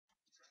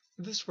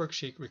This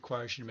worksheet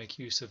requires you to make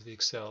use of the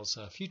Excel's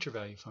future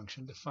value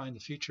function to find the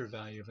future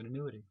value of an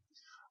annuity.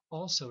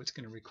 Also, it's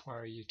going to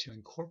require you to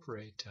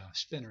incorporate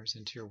spinners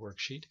into your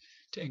worksheet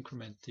to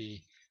increment the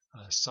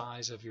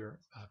size of your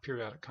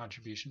periodic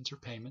contributions or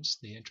payments,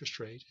 the interest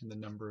rate, and the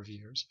number of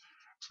years.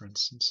 For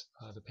instance,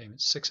 the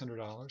payment's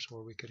 $600,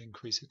 or we could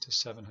increase it to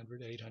 $700,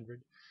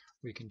 $800.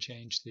 We can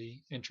change the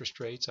interest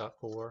rates up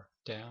or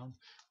down.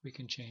 We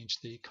can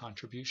change the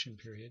contribution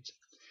periods.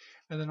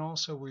 And then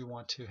also we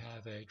want to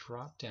have a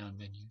drop-down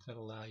menu that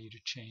allow you to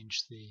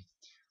change the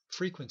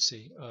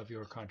frequency of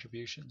your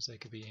contributions. They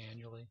could be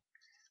annually,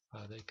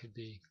 they could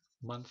be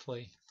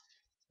monthly,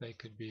 they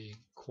could be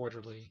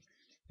quarterly,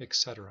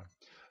 etc.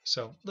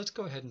 So let's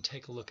go ahead and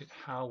take a look at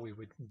how we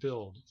would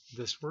build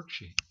this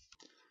worksheet.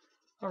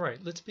 All right,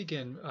 let's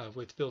begin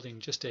with building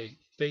just a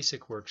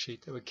basic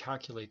worksheet that would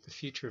calculate the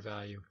future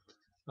value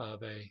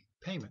of a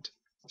payment.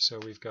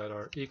 So we've got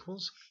our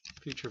equals,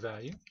 future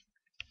value,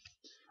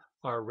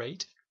 our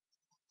rate,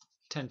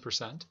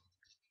 10%,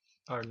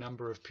 our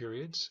number of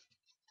periods,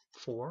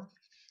 4,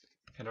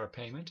 and our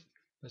payment.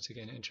 Let's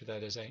again enter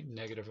that as a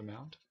negative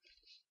amount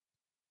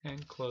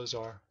and close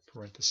our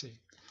parenthesis.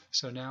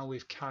 So now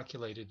we've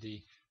calculated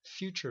the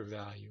future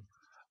value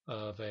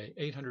of a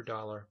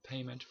 $800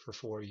 payment for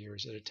 4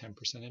 years at a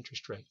 10%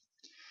 interest rate.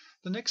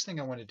 The next thing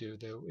I want to do,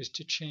 though, is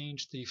to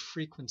change the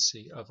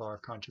frequency of our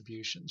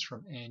contributions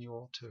from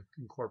annual to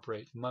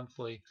incorporate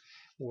monthly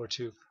or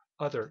to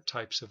other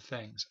types of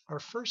things.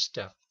 Our first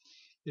step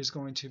is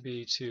going to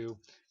be to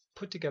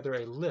put together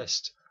a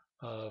list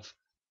of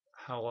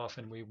how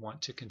often we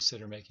want to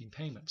consider making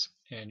payments,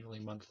 annually,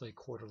 monthly,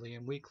 quarterly,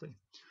 and weekly.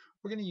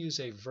 We're going to use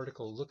a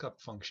vertical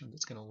lookup function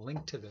that's going to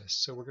link to this,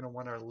 so we're going to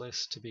want our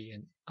list to be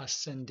in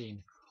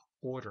ascending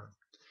order.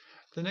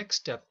 The next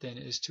step then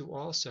is to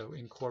also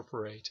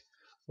incorporate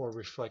or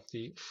reflect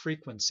the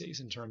frequencies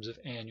in terms of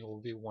annual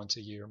will be once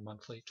a year,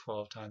 monthly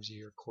 12 times a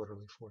year,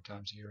 quarterly 4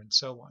 times a year, and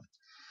so on.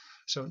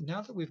 So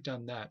now that we've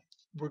done that,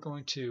 we're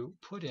going to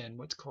put in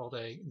what's called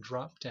a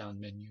drop-down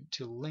menu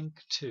to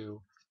link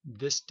to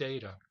this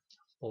data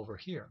over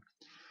here.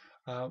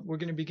 We're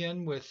going to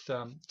begin with,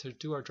 to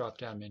do our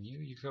drop-down menu,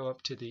 you go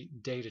up to the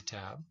Data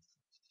tab,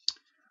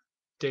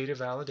 Data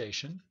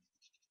Validation,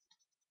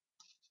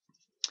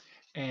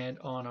 and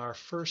on our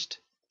first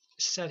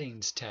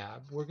Settings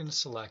tab, we're going to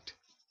select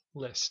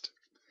List.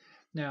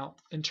 Now,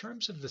 in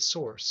terms of the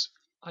source,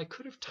 I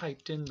could have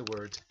typed in the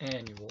words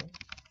annual,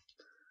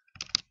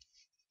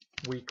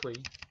 weekly,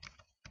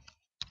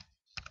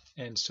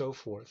 and so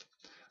forth.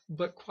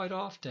 But quite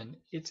often,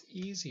 it's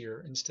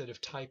easier, instead of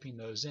typing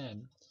those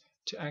in,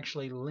 to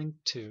actually link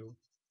to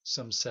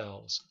some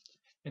cells.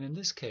 And in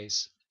this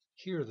case,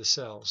 here are the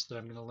cells that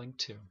I'm going to link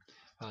to,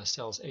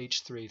 cells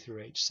H3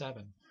 through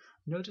H7.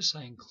 Notice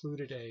I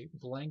included a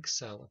blank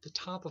cell at the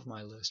top of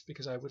my list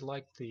because I would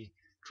like the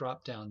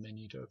drop-down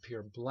menu to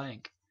appear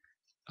blank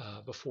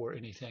before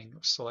anything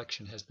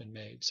selection has been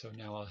made. So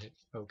now I'll hit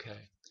OK.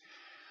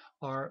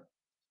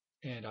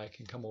 And I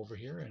can come over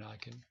here and I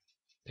can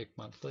pick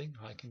monthly,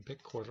 I can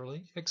pick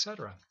quarterly,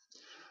 etc.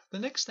 The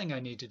next thing I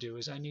need to do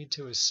is I need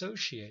to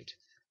associate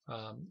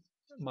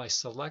my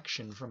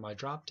selection from my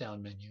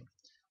drop-down menu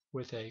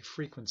with a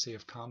frequency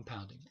of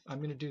compounding. I'm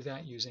going to do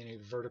that using a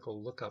vertical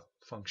lookup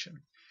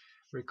function.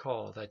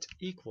 Recall that's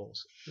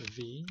equals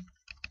v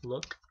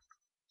look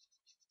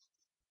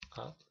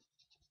up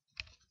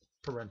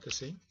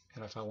parenthesis,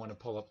 and if I want to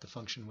pull up the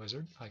function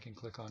wizard, I can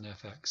click on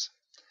fx.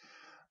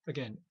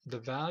 Again, the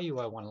value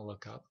I want to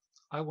look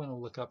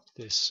up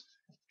this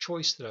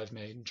choice that I've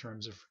made in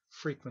terms of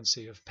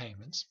frequency of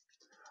payments.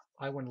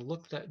 I want to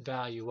look that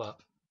value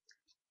up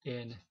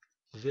in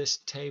this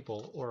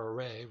table or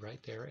array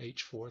right there,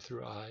 H4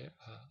 through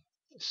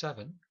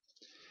I7,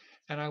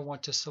 and I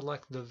want to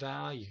select the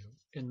value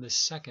in the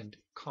second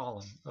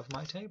column of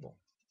my table.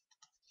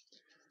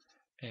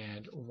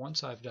 And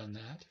once I've done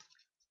that,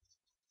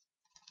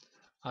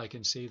 I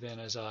can see then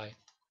as I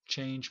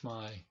change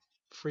my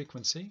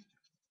frequency,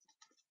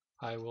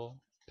 I will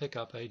pick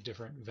up a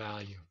different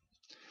value.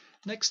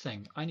 Next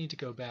thing, I need to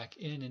go back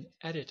in and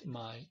edit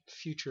my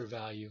future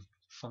value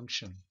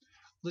function.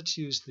 Let's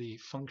use the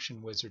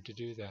function wizard to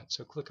do that.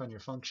 So click on your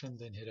function,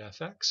 then hit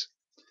fx.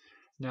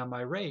 Now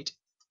my rate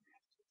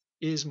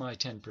is my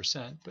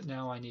 10%, but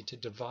now I need to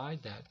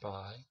divide that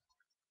by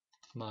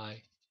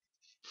my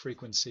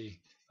frequency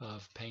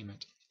of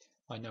payment.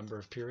 My number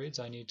of periods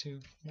I need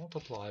to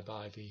multiply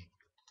by the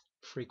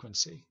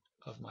frequency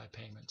of my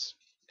payments.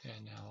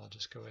 And now I'll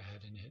just go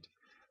ahead and hit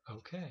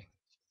OK.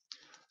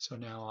 So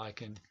now I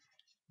can,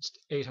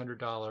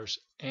 $800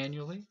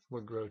 annually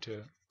would grow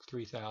to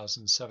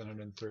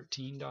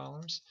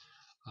 $3,713.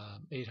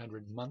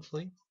 800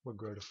 monthly would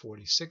grow to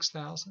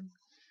 46,000.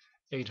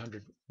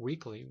 800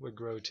 weekly would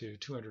grow to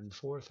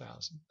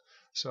 204,000.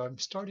 So I'm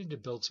starting to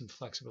build some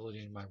flexibility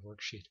in my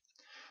worksheet.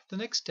 The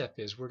next step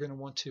is we're going to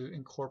want to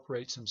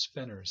incorporate some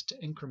spinners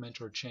to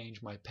increment or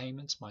change my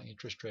payments, my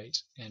interest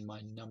rates, and my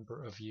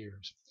number of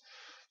years.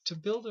 To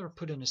build or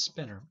put in a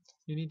spinner,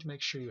 you need to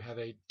make sure you have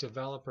a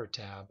Developer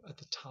tab at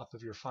the top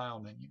of your File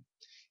menu.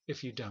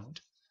 If you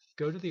don't,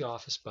 go to the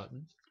Office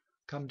button,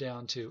 come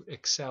down to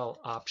Excel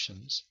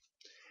Options,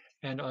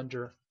 and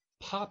under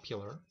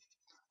Popular,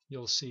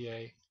 you'll see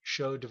a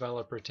Show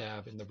Developer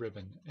tab in the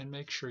ribbon, and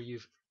make sure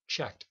you've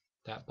checked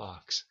that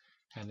box,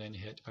 and then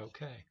hit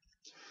OK.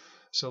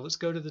 So let's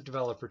go to the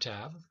Developer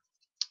tab,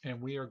 and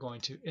we are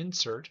going to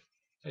insert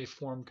a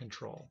form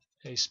control,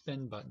 a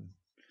spin button.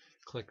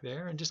 Click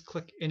there, and just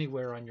click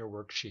anywhere on your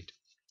worksheet.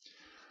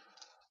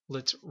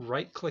 Let's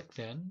right-click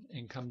then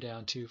and come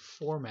down to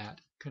Format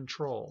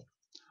Control.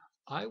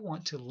 I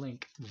want to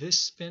link this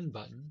spin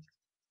button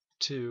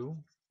to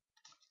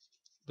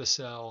the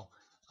cell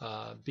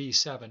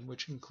B7,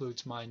 which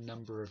includes my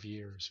number of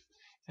years.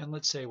 And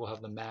let's say we'll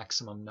have the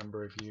maximum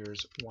number of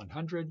years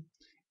 100,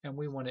 and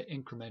we want to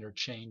increment or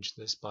change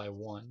this by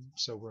 1,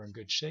 so we're in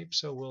good shape,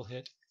 so we'll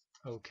hit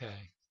OK.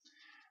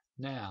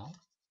 Now,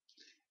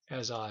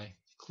 as I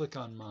click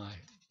on my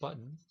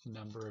button, the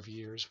number of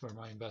years where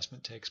my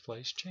investment takes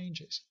place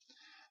changes.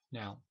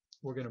 Now,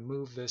 we're going to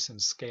move this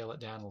and scale it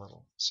down a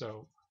little.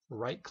 So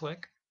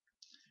right-click,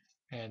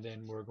 and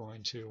then we're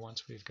going to,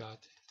 once we've got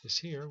this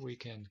here, we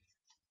can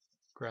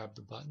grab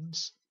the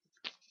buttons,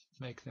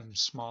 make them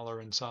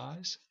smaller in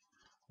size.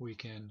 We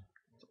can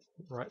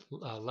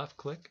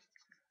left-click,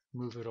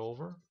 move it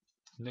over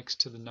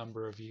next to the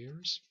number of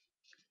years.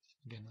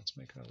 Again, let's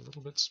make it a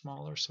little bit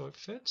smaller so it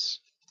fits.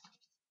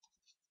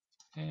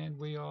 And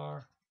we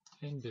are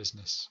in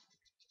business.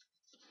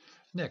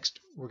 Next,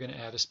 we're going to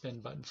add a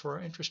spin button for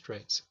our interest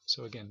rates.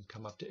 So again,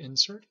 come up to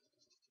Insert,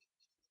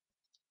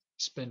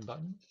 Spin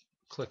button,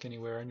 click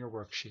anywhere on your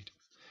worksheet.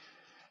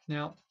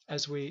 Now,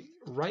 as we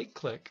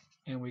right-click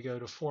and we go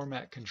to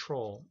Format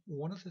Control,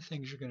 one of the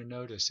things you're going to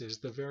notice is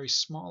the very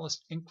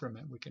smallest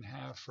increment we can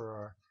have for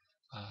our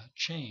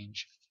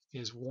change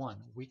is 1.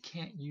 We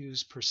can't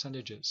use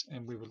percentages,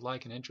 and we would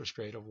like an interest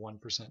rate of 1%,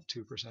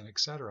 2%,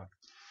 etc.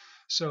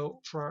 So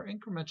for our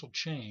incremental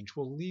change,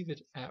 we'll leave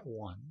it at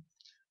 1.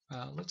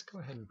 Let's go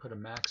ahead and put a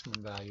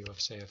maximum value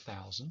of, say,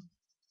 1,000.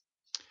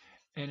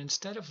 And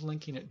instead of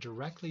linking it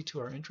directly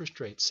to our interest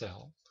rate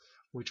cell,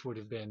 which would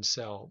have been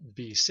cell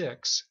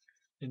B6,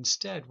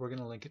 instead we're going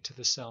to link it to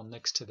the cell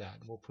next to that.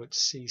 We'll put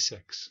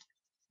C6.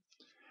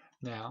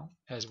 Now,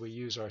 as we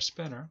use our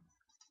spinner,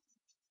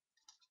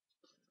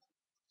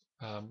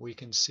 we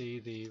can see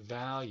the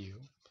value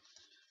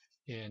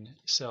in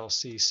cell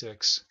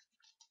C6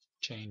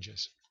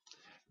 changes.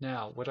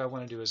 Now, what I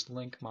want to do is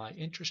link my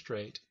interest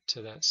rate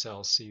to that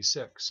cell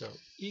C6. So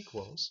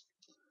equals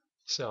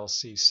cell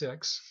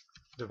C6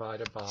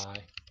 divided by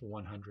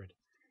 100.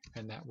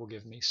 And that will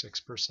give me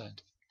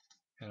 6%.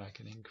 And I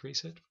can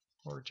increase it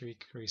or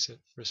decrease it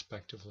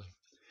respectively.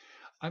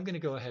 I'm going to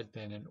go ahead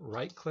then and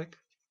right-click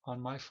on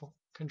my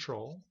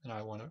control, and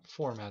I want to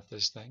format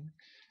this thing.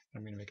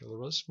 I'm going to make it a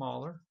little bit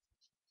smaller,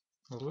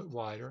 a little bit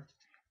wider,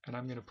 and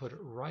I'm going to put it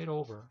right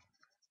over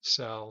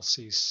cell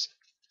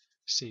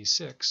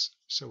C6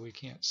 so we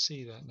can't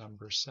see that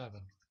number 7.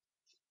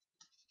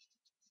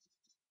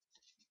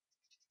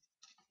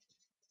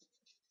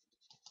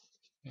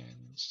 And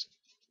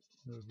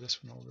move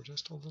this one over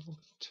just a little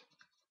bit.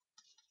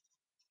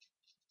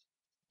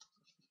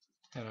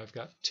 And I've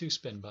got 2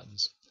 spin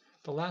buttons.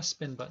 The last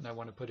spin button I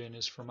want to put in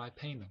is for my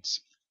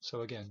payments.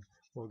 So again,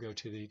 we'll go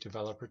to the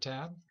Developer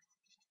tab,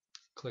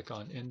 click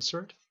on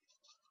Insert,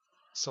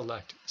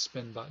 select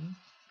Spin button,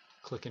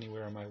 click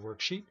anywhere on my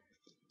worksheet,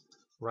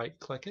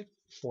 right-click it,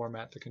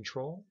 format the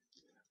control.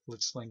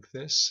 Let's link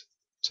this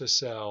to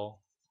cell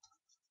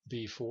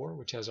B4,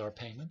 which has our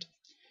payment.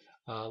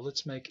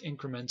 Let's make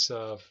increments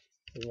of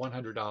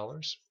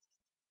 $100,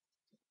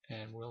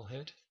 and we'll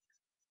hit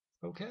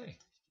OK.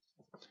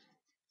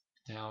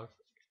 Now,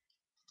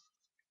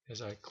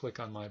 as I click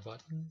on my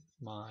button,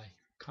 my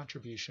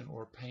contribution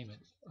or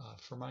payment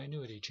for my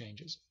annuity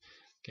changes.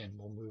 Again,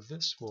 we'll move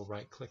this, we'll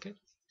right-click it,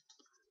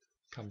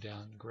 come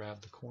down,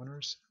 grab the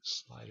corners,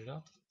 slide it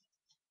up,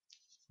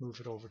 move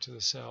it over to the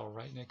cell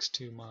right next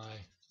to my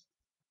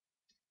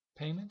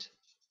payment.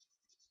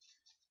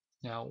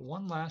 Now,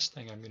 one last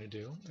thing I'm going to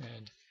do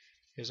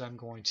is I'm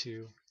going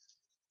to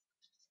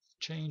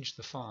change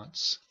the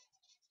fonts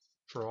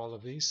for all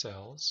of these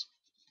cells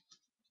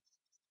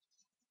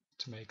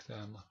to make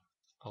them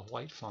a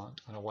white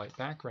font on a white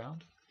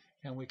background,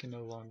 and we can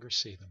no longer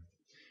see them.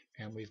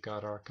 And we've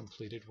got our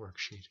completed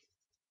worksheet.